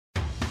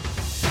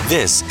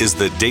This is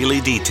the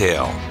Daily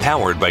Detail,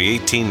 powered by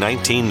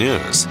 1819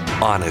 News.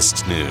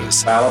 Honest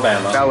news.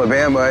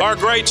 Alabama. Our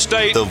great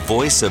state. The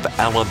voice of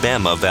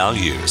Alabama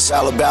values.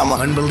 Alabama.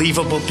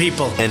 Unbelievable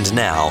people. And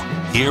now,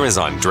 here is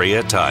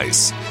Andrea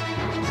Tice.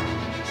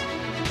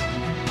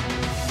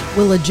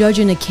 Well, a judge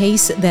in a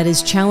case that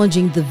is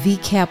challenging the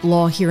VCAP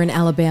law here in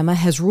Alabama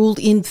has ruled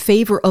in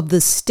favor of the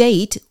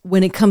state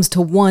when it comes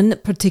to one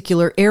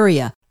particular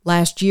area.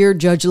 Last year,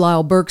 Judge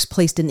Lyle Burks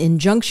placed an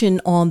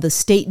injunction on the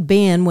state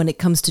ban when it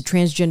comes to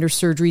transgender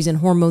surgeries and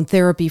hormone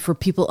therapy for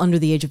people under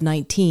the age of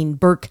 19.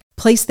 Burke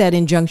placed that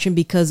injunction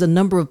because a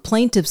number of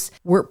plaintiffs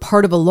were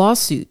part of a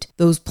lawsuit.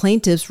 Those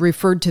plaintiffs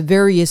referred to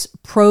various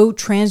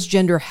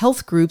pro-transgender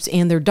health groups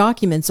and their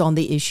documents on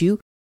the issue,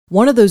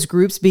 one of those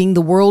groups being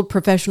the World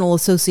Professional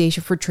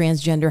Association for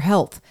Transgender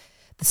Health.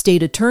 The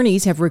state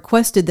attorneys have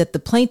requested that the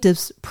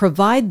plaintiffs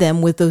provide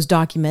them with those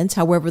documents.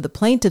 However, the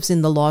plaintiffs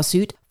in the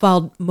lawsuit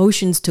filed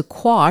motions to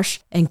quash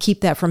and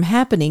keep that from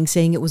happening,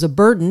 saying it was a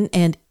burden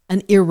and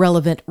an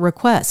irrelevant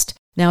request.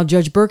 Now,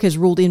 Judge Burke has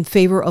ruled in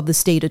favor of the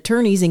state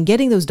attorneys in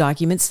getting those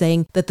documents,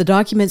 saying that the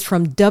documents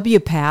from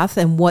WPATH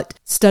and what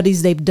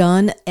studies they've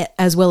done,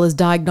 as well as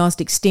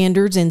diagnostic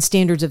standards and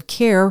standards of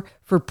care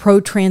for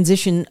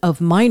pro-transition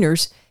of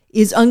minors,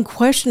 is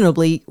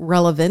unquestionably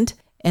relevant.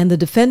 And the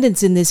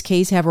defendants in this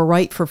case have a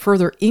right for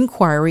further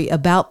inquiry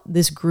about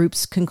this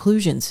group's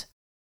conclusions.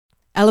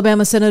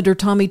 Alabama Senator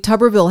Tommy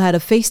Tuberville had a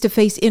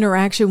face-to-face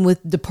interaction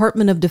with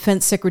Department of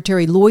Defense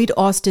Secretary Lloyd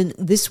Austin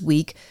this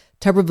week.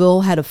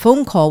 Tuberville had a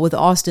phone call with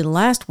Austin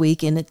last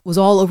week, and it was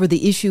all over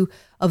the issue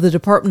of the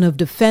Department of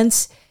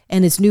Defense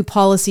and its new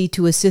policy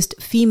to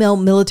assist female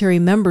military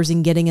members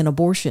in getting an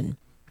abortion.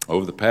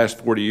 Over the past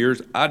 40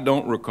 years, I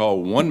don't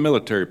recall one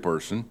military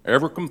person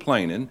ever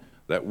complaining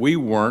that we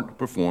weren't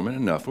performing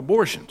enough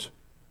abortions.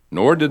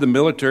 Nor did the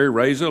military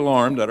raise the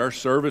alarm that our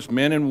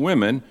servicemen and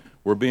women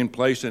were being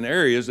placed in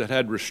areas that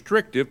had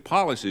restrictive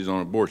policies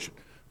on abortion.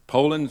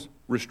 Poland's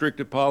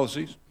restrictive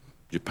policies,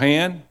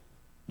 Japan,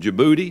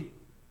 Djibouti,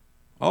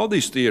 all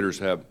these theaters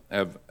have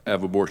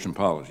abortion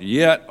policies.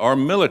 Yet our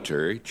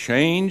military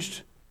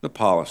changed the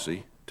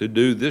policy to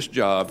do this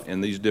job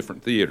in these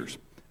different theaters.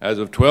 As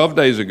of 12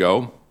 days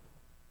ago,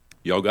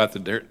 y'all got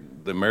the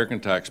American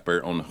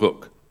taxpayer on the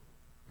hook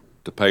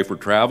to pay for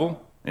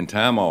travel and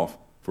time off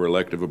for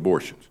elective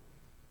abortions.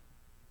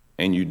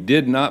 And you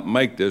did not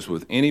make this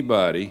with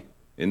anybody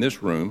in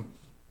this room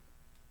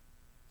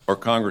or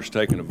Congress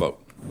taking a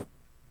vote.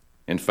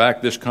 In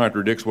fact, this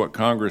contradicts what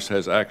Congress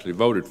has actually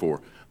voted for.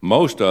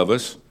 Most of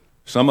us,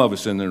 some of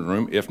us in the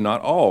room, if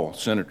not all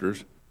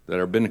senators that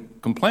have been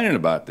complaining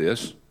about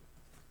this,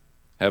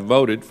 have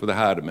voted for the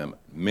Hyde Amendment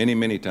many,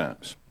 many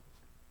times.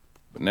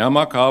 But now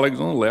my colleagues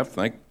on the left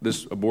think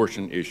this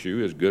abortion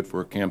issue is good for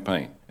a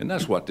campaign, and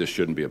that's what this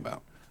shouldn't be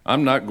about.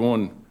 I'm not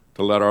going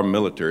to let our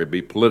military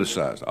be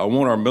politicized. I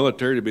want our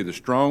military to be the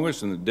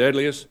strongest and the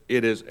deadliest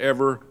it has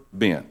ever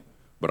been,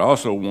 but I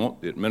also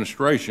want the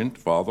administration to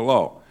follow the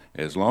law.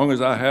 As long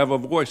as I have a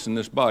voice in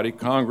this body,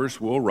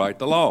 Congress will write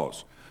the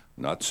laws,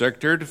 not the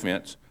Secretary of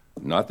Defense,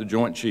 not the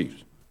Joint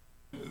Chiefs.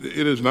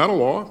 It is not a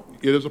law,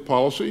 it is a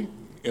policy,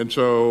 and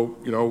so,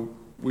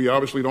 we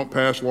obviously don't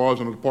pass laws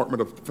in the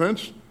Department of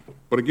Defense.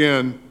 But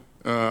again,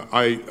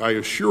 I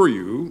assure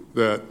you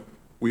that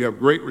we have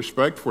great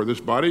respect for this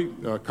body,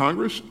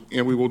 Congress,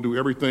 and we will do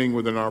everything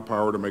within our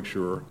power to make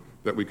sure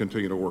that we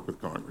continue to work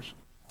with Congress.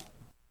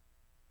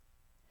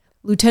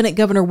 Lieutenant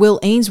Governor Will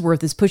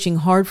Ainsworth is pushing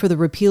hard for the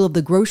repeal of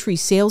the grocery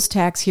sales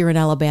tax here in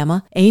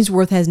Alabama.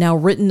 Ainsworth has now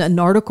written an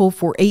article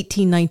for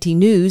 1819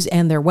 News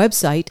and their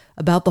website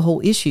about the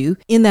whole issue.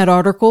 In that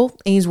article,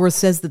 Ainsworth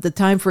says that the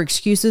time for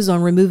excuses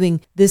on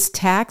removing this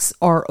tax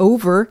are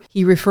over.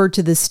 He referred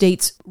to the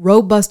state's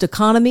robust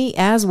economy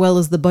as well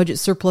as the budget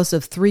surplus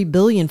of $3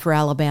 billion for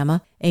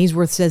Alabama.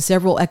 Ainsworth says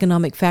several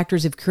economic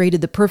factors have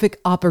created the perfect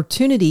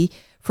opportunity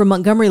for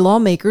Montgomery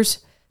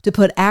lawmakers to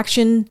put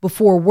action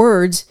before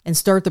words and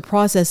start the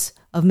process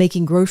of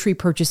making grocery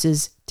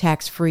purchases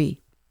tax-free.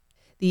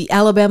 The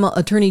Alabama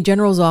Attorney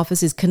General's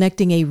office is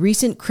connecting a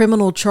recent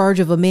criminal charge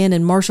of a man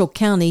in Marshall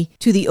County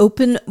to the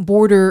open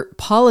border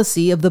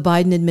policy of the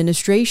Biden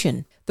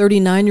administration.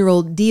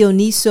 39-year-old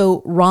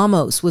Dioniso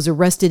Ramos was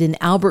arrested in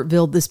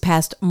Albertville this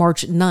past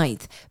March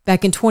 9th.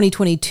 Back in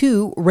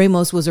 2022,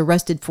 Ramos was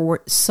arrested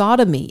for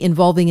sodomy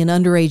involving an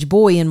underage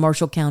boy in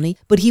Marshall County,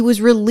 but he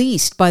was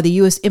released by the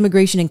U.S.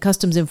 Immigration and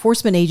Customs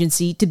Enforcement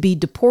Agency to be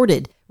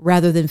deported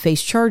rather than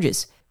face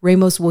charges.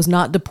 Ramos was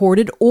not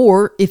deported,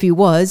 or if he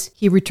was,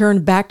 he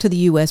returned back to the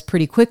U.S.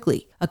 pretty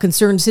quickly. A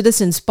concerned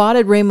citizen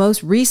spotted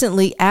Ramos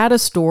recently at a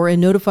store and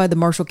notified the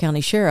Marshall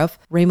County Sheriff.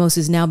 Ramos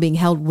is now being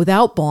held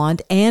without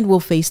bond and will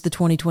face the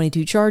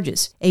 2022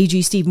 charges. AG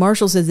Steve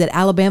Marshall says that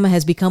Alabama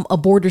has become a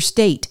border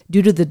state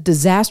due to the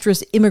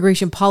disastrous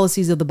immigration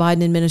policies of the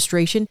Biden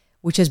administration,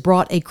 which has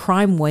brought a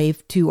crime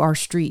wave to our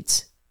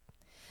streets.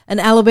 An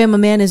Alabama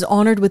man is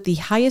honored with the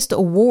highest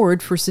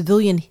award for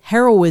civilian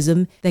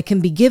heroism that can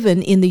be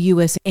given in the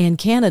U.S. and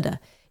Canada.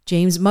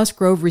 James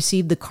Musgrove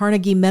received the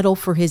Carnegie Medal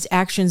for his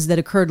actions that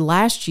occurred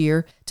last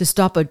year to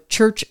stop a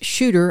church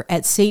shooter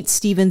at St.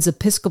 Stephen's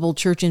Episcopal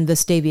Church in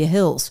Vestavia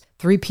Hills.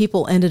 3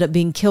 people ended up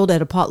being killed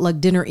at a potluck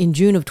dinner in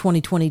June of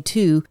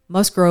 2022.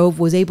 Musgrove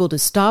was able to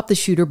stop the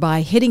shooter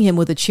by hitting him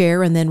with a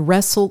chair and then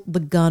wrestle the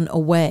gun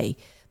away.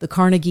 The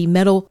Carnegie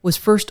Medal was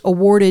first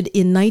awarded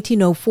in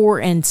 1904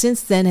 and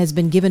since then has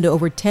been given to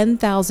over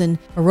 10,000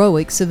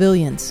 heroic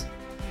civilians.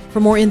 For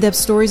more in-depth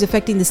stories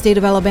affecting the state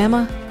of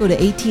Alabama, go to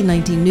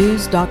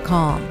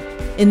 1819news.com.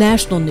 In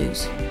national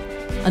news,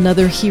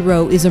 another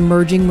hero is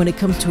emerging when it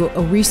comes to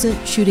a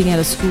recent shooting at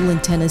a school in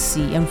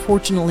Tennessee.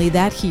 Unfortunately,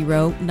 that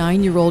hero,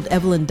 9-year-old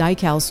Evelyn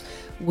Dykhouse,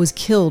 was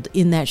killed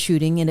in that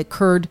shooting and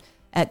occurred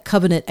at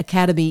Covenant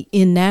Academy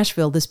in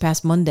Nashville this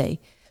past Monday.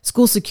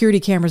 School security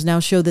cameras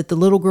now show that the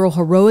little girl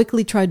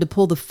heroically tried to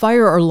pull the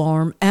fire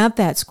alarm at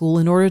that school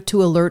in order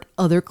to alert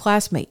other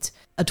classmates.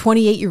 A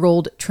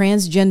 28-year-old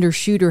transgender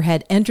shooter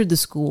had entered the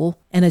school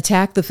and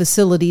attacked the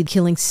facility,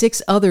 killing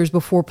 6 others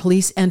before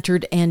police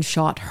entered and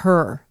shot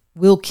her.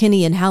 Will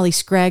Kinney and Hallie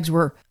Scraggs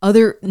were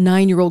other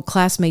 9-year-old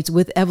classmates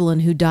with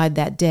Evelyn who died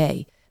that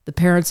day. The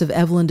parents of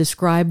Evelyn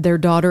described their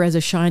daughter as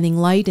a shining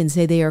light and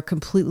say they are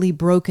completely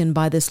broken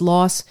by this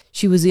loss.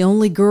 She was the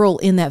only girl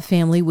in that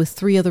family with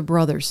 3 other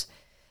brothers.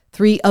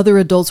 3 other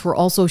adults were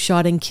also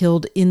shot and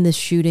killed in this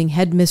shooting: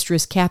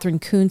 headmistress Catherine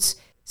Kuntz,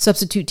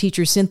 substitute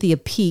teacher Cynthia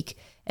Peak,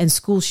 and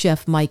school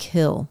chef Mike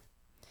Hill.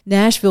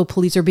 Nashville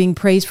police are being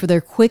praised for their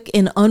quick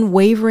and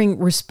unwavering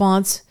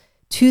response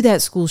to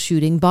that school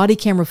shooting. Body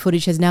camera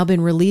footage has now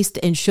been released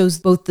and shows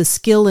both the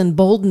skill and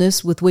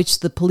boldness with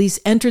which the police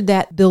entered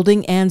that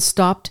building and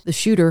stopped the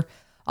shooter.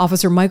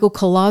 Officer Michael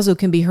Colazzo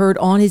can be heard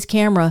on his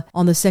camera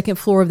on the 2nd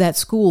floor of that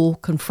school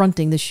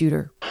confronting the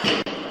shooter.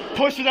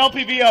 Push with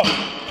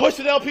LPVO. Push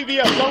with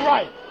LPVO. Go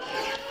right.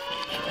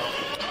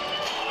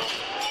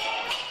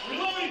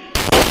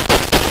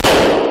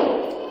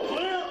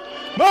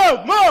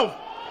 Move! Move!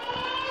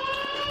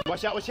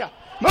 Watch out, watch out.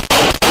 Move.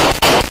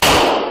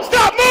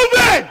 Stop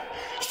moving!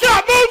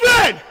 Stop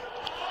moving!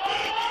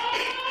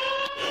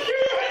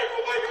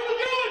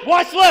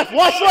 Watch left,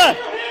 watch left.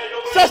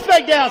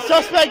 Suspect down,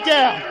 suspect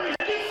down.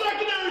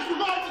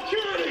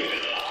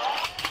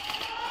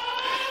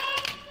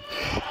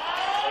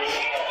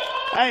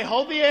 Hey,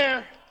 hold the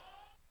air.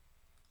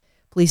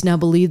 Police now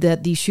believe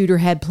that the shooter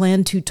had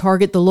planned to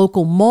target the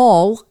local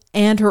mall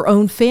and her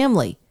own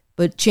family,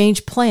 but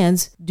changed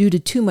plans due to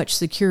too much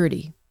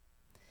security.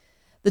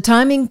 The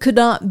timing could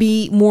not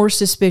be more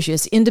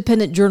suspicious.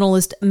 Independent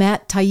journalist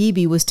Matt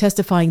Taibbi was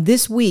testifying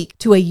this week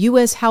to a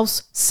U.S.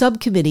 House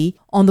subcommittee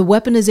on the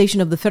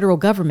weaponization of the federal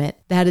government.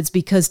 That is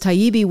because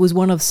Taibbi was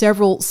one of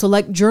several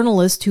select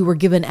journalists who were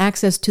given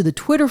access to the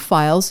Twitter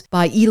files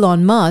by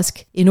Elon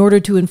Musk in order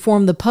to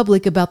inform the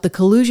public about the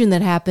collusion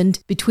that happened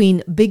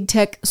between big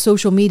tech,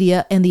 social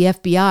media, and the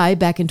FBI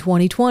back in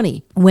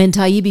 2020. When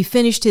Taibbi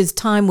finished his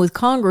time with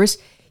Congress,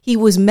 he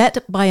was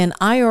met by an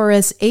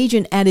IRS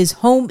agent at his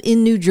home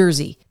in New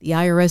Jersey. The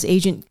IRS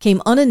agent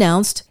came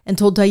unannounced and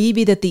told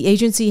Taibbi that the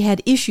agency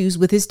had issues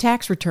with his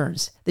tax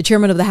returns. The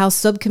chairman of the House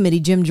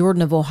subcommittee, Jim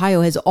Jordan of Ohio,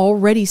 has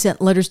already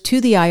sent letters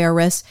to the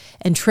IRS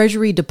and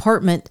Treasury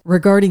Department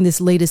regarding this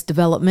latest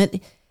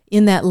development.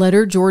 In that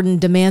letter, Jordan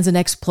demands an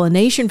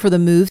explanation for the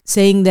move,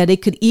 saying that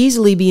it could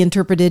easily be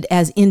interpreted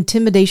as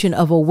intimidation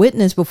of a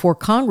witness before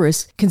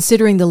Congress,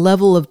 considering the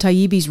level of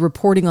Taibbi's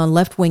reporting on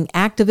left-wing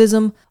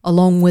activism,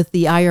 along with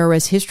the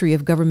IRS history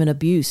of government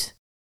abuse.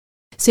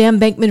 Sam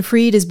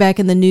Bankman-Fried is back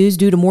in the news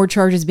due to more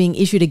charges being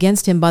issued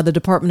against him by the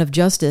Department of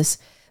Justice.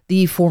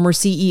 The former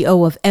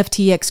CEO of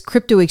FTX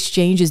crypto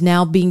exchange is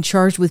now being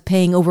charged with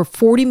paying over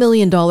 $40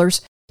 million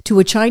to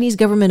a Chinese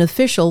government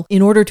official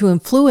in order to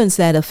influence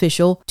that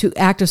official to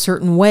act a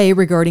certain way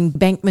regarding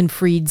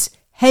Bankman-Fried's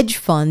hedge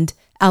fund,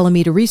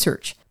 Alameda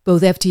Research.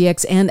 Both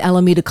FTX and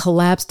Alameda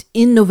collapsed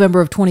in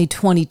November of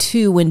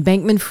 2022 when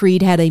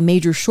Bankman-Fried had a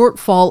major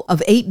shortfall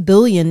of $8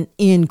 billion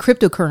in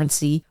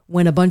cryptocurrency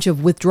when a bunch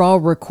of withdrawal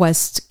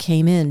requests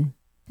came in.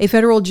 A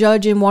federal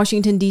judge in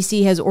Washington,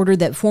 D.C. has ordered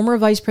that former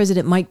Vice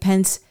President Mike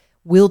Pence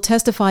will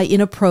testify in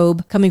a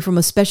probe coming from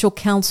a special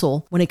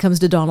counsel when it comes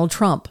to Donald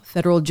Trump.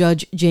 Federal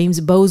Judge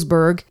James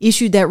Boasberg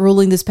issued that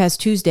ruling this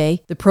past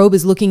Tuesday. The probe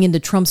is looking into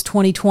Trump's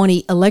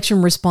 2020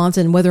 election response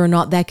and whether or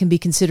not that can be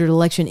considered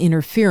election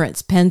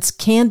interference. Pence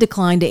can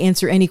decline to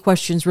answer any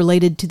questions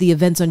related to the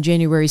events on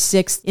January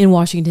 6th in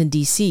Washington,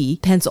 D.C.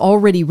 Pence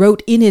already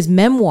wrote in his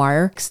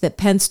memoir that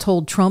Pence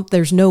told Trump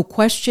there's no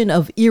question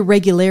of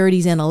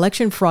irregularities and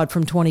election fraud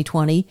from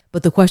 2020,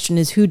 but the question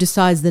is who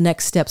decides the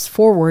next steps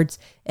forwards,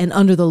 and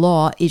under the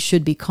law, it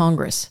should be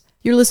Congress.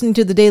 You're listening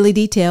to The Daily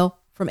Detail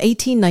from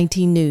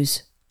 1819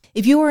 News.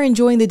 If you are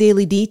enjoying The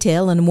Daily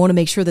Detail and want to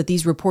make sure that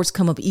these reports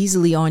come up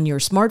easily on your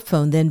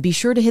smartphone, then be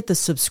sure to hit the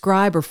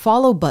subscribe or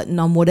follow button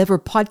on whatever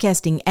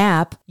podcasting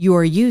app you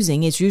are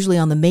using. It's usually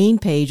on the main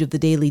page of The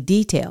Daily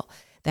Detail.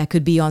 That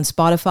could be on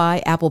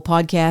Spotify, Apple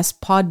Podcasts,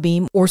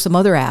 Podbeam, or some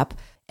other app.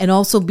 And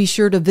also be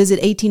sure to visit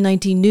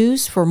 1819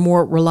 News for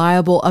more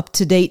reliable,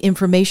 up-to-date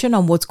information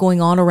on what's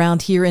going on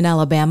around here in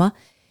Alabama.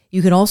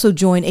 You can also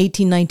join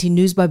 1819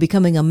 News by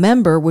becoming a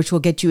member, which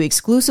will get you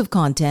exclusive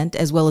content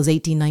as well as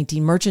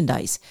 1819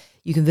 merchandise.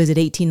 You can visit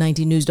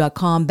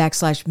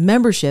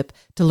 1819news.com/membership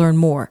to learn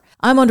more.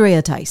 I'm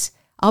Andrea Tice.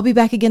 I'll be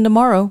back again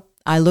tomorrow.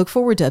 I look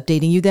forward to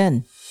updating you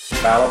then.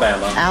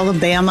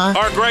 Alabama.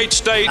 Our great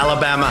state.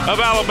 Alabama. Of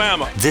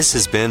Alabama. This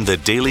has been The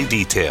Daily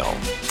Detail.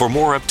 For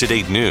more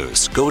up-to-date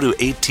news, go to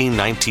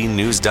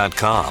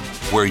 1819news.com,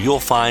 where you'll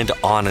find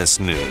honest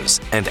news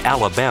and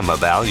Alabama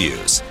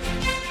values.